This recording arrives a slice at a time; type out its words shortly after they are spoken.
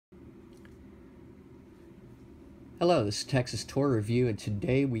Hello, this is Texas Toy Review, and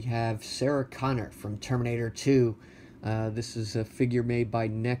today we have Sarah Connor from Terminator 2. This is a figure made by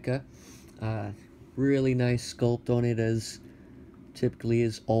NECA. Really nice sculpt on it, as typically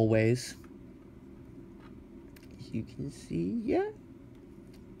as always. As you can see, yeah.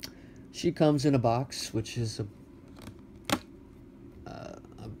 She comes in a box, which is a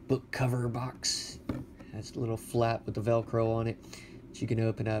book cover box. It has a little flap with the Velcro on it that you can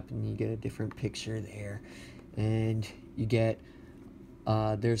open up, and you get a different picture there. And you get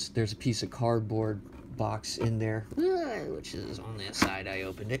there's a piece of cardboard box in there, which is on this side. I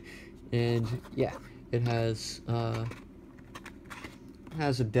opened it, and yeah, it has a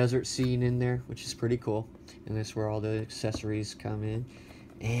desert scene in there, which is pretty cool. And that's where all the accessories come in.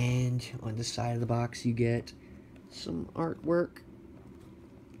 And on the side of the box you get some artwork,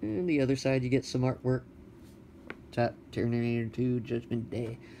 and the other side you get some artwork. Top Terminator 2 Judgment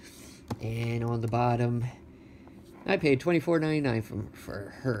Day. And on the bottom, I paid $24.99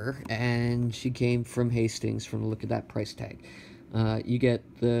 for her, and she came from Hastings. From the look at that price tag, you get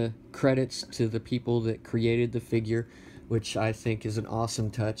the credits to the people that created the figure, which I think is an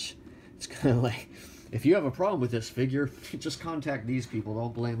awesome touch. It's kind of like, if you have a problem with this figure, just contact these people.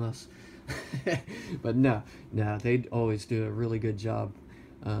 Don't blame us. But no, they always do a really good job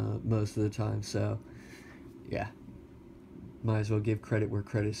most of the time. So yeah. Might as well give credit where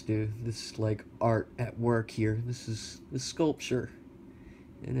credit's due. This is like art at work here. This is sculpture,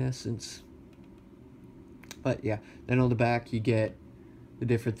 in essence. But yeah, then on the back you get the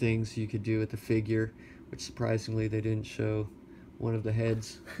different things you could do with the figure, which surprisingly they didn't show one of the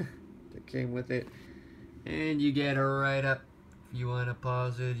heads that came with it. And you get a write-up. If you want to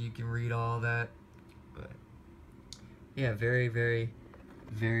pause it, you can read all that. But yeah, very, very,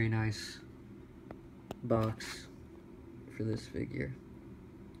 very nice box for this figure,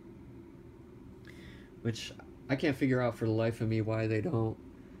 which I can't figure out for the life of me why they don't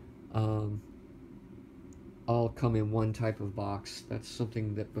all come in one type of box. That's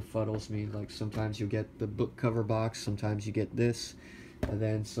something that befuddles me. Like, sometimes you'll get the book cover box, sometimes you get this, and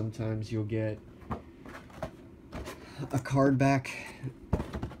then sometimes you'll get a card back,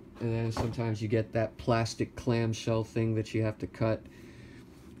 and then sometimes you get that plastic clamshell thing that you have to cut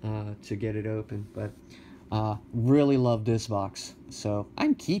to get it open. But really love this box, so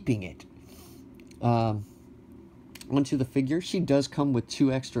I'm keeping it. Onto the figure, she does come with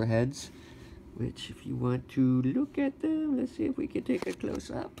 2 extra heads, which if you want to look at them, let's see if we can take a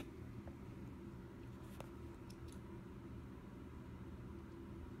close-up.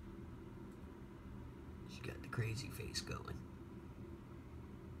 She got the crazy face going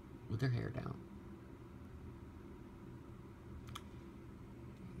with her hair down.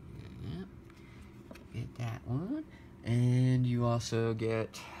 Get that one, and you also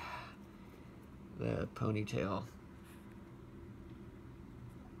get the ponytail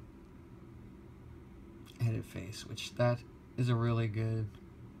headed face, which that is a really good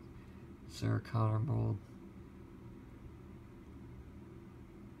Sarah Connor mold.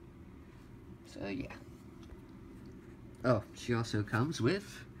 So yeah. Oh, she also comes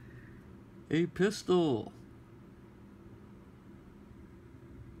with a pistol,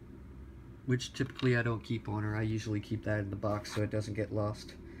 which typically I don't keep on her. I usually keep that in the box so it doesn't get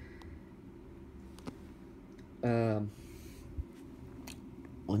lost.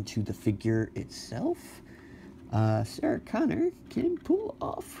 Onto the figure itself. Sarah Connor can pull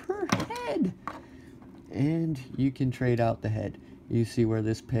off her head, and you can trade out the head. You see where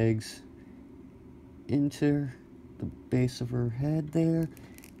this pegs into the base of her head there,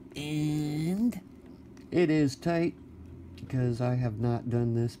 and it is tight, because I have not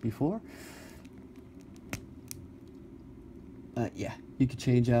done this before. Yeah, you can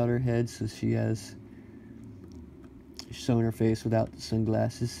change out her head so she has shown her face without the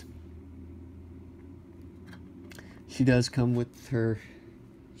sunglasses. She does come with her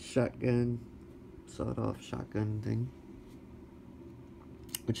shotgun, sawed-off shotgun thing,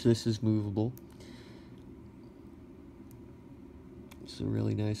 which this is movable. It's a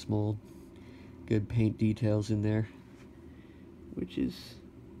really nice mold. Good paint details in there, which is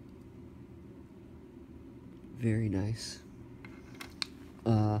very nice.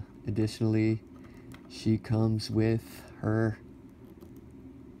 Additionally, she comes with her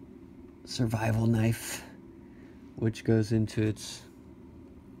survival knife, which goes into its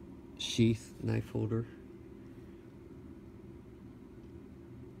sheath knife holder.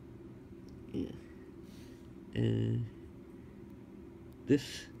 Yeah. And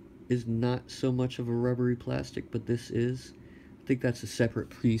this is not so much of a rubbery plastic, but this is. I think that's a separate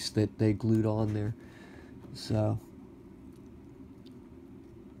piece that they glued on there. So,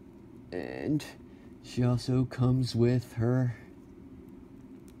 and She also comes with her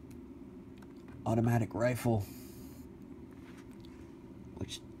automatic rifle,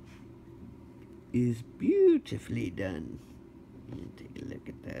 which is beautifully done. Take a look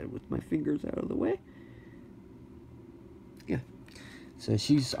at that with my fingers out of the way. Yeah. So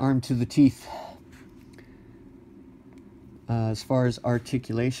she's armed to the teeth. As far as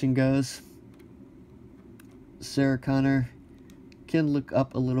articulation goes, Sarah Connor can look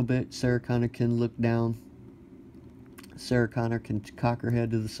up a little bit. Sarah Connor can look down. Sarah Connor can cock her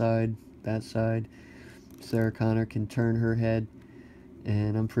head to the side, that side. Sarah Connor can turn her head,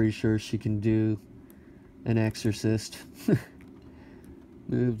 and I'm pretty sure she can do an exorcist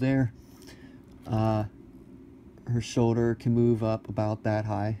move there. Her shoulder can move up about that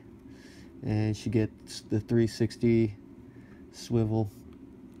high, and she gets the 360 swivel.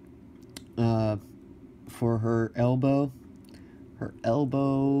 For her elbow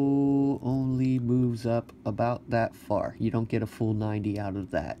only moves up about that far. You don't get a full 90 out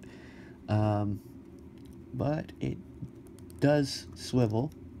of that, but it does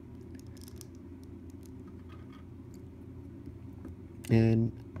swivel.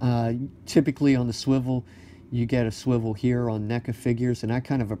 And typically on the swivel, you get a swivel here on NECA figures, and I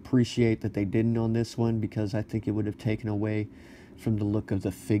kind of appreciate that they didn't on this one, because I think it would have taken away from the look of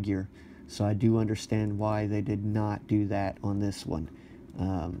the figure. So I do understand why they did not do that on this one.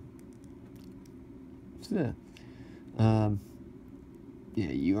 Yeah,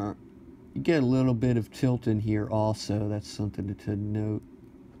 you get a little bit of tilt in here also. That's something to note.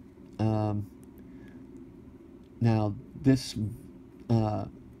 Now this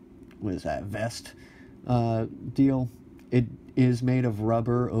what is that, vest deal? It is made of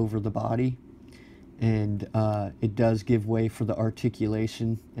rubber over the body, and it does give way for the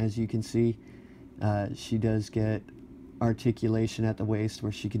articulation. As you can see, she does get articulation at the waist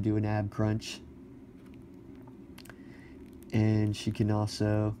where she can do an ab crunch, and she can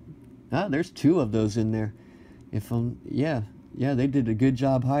also there's two of those in there. Yeah, they did a good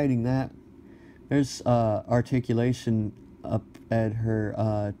job hiding that. There's articulation up at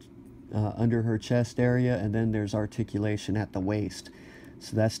her under her chest area, and then there's articulation at the waist.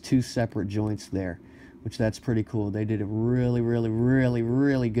 So that's two separate joints there, which that's pretty cool. They did a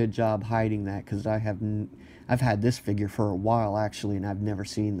really good job hiding that, because I've had this figure for a while actually, and I've never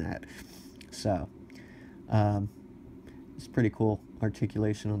seen that. So it's pretty cool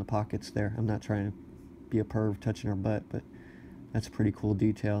articulation on the pockets there. I'm not trying to be a perv touching her butt, but that's a pretty cool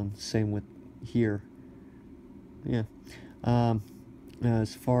detail. And same with here. Yeah.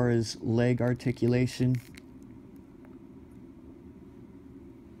 As far as leg articulation,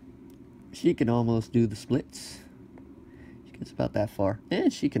 she can almost do the splits. She gets about that far,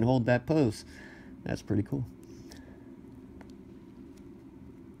 and she can hold that pose. That's pretty cool.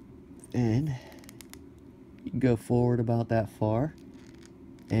 And you can go forward about that far,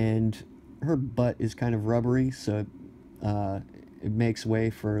 and her butt is kind of rubbery, so it makes way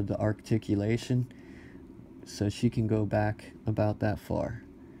for the articulation, so she can go back about that far.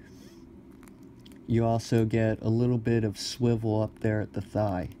 You also get a little bit of swivel up there at the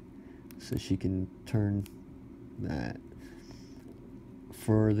thigh, so she can turn that.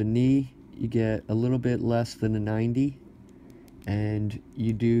 For the knee, you get a little bit less than a 90, and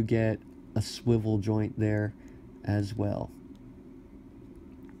you do get a swivel joint there as well.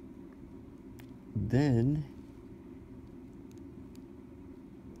 Then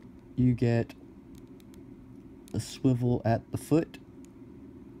you get a swivel at the foot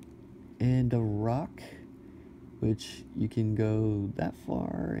and a rock, which you can go that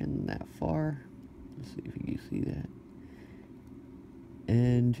far and that far. Let's see if you can see that.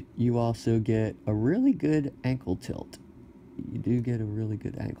 And you also get a really good ankle tilt. You do get a really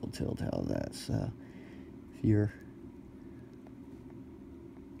good ankle tilt out of that. So if you're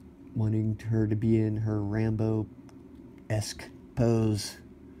wanting her to be in her Rambo-esque pose,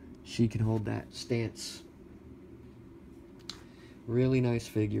 she can hold that stance. Really nice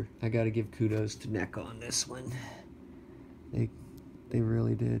figure. I gotta give kudos to NECA on this one. They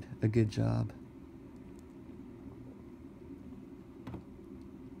really did a good job.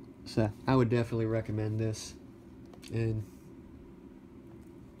 So I would definitely recommend this. And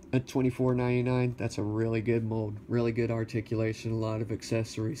at $24.99, that's a really good mold, really good articulation, a lot of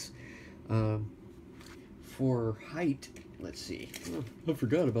accessories. For height, let's see. Oh, I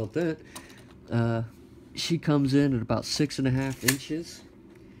forgot about that. She comes in at about 6.5 inches.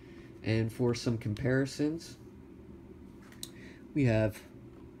 And for some comparisons, we have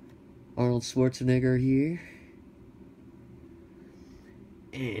Arnold Schwarzenegger here.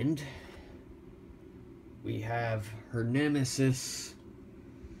 And we have her nemesis,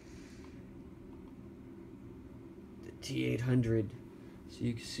 T800. So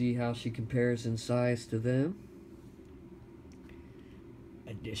you can see how she compares in size to them.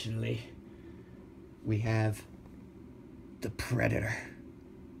 Additionally, we have the Predator.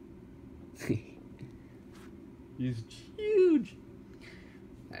 He's huge.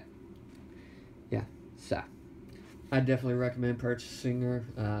 Yeah, so I definitely recommend purchasing her.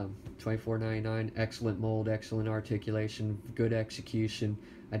 $24.99. Excellent mold, excellent articulation, good execution.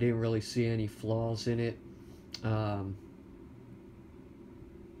 I didn't really see any flaws in it.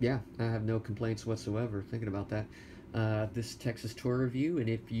 Yeah, I have no complaints whatsoever thinking about that. This Texas tour review, and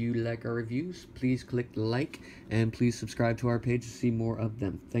if you like our reviews, please click like and please subscribe to our page to see more of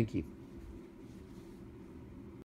them. Thank you.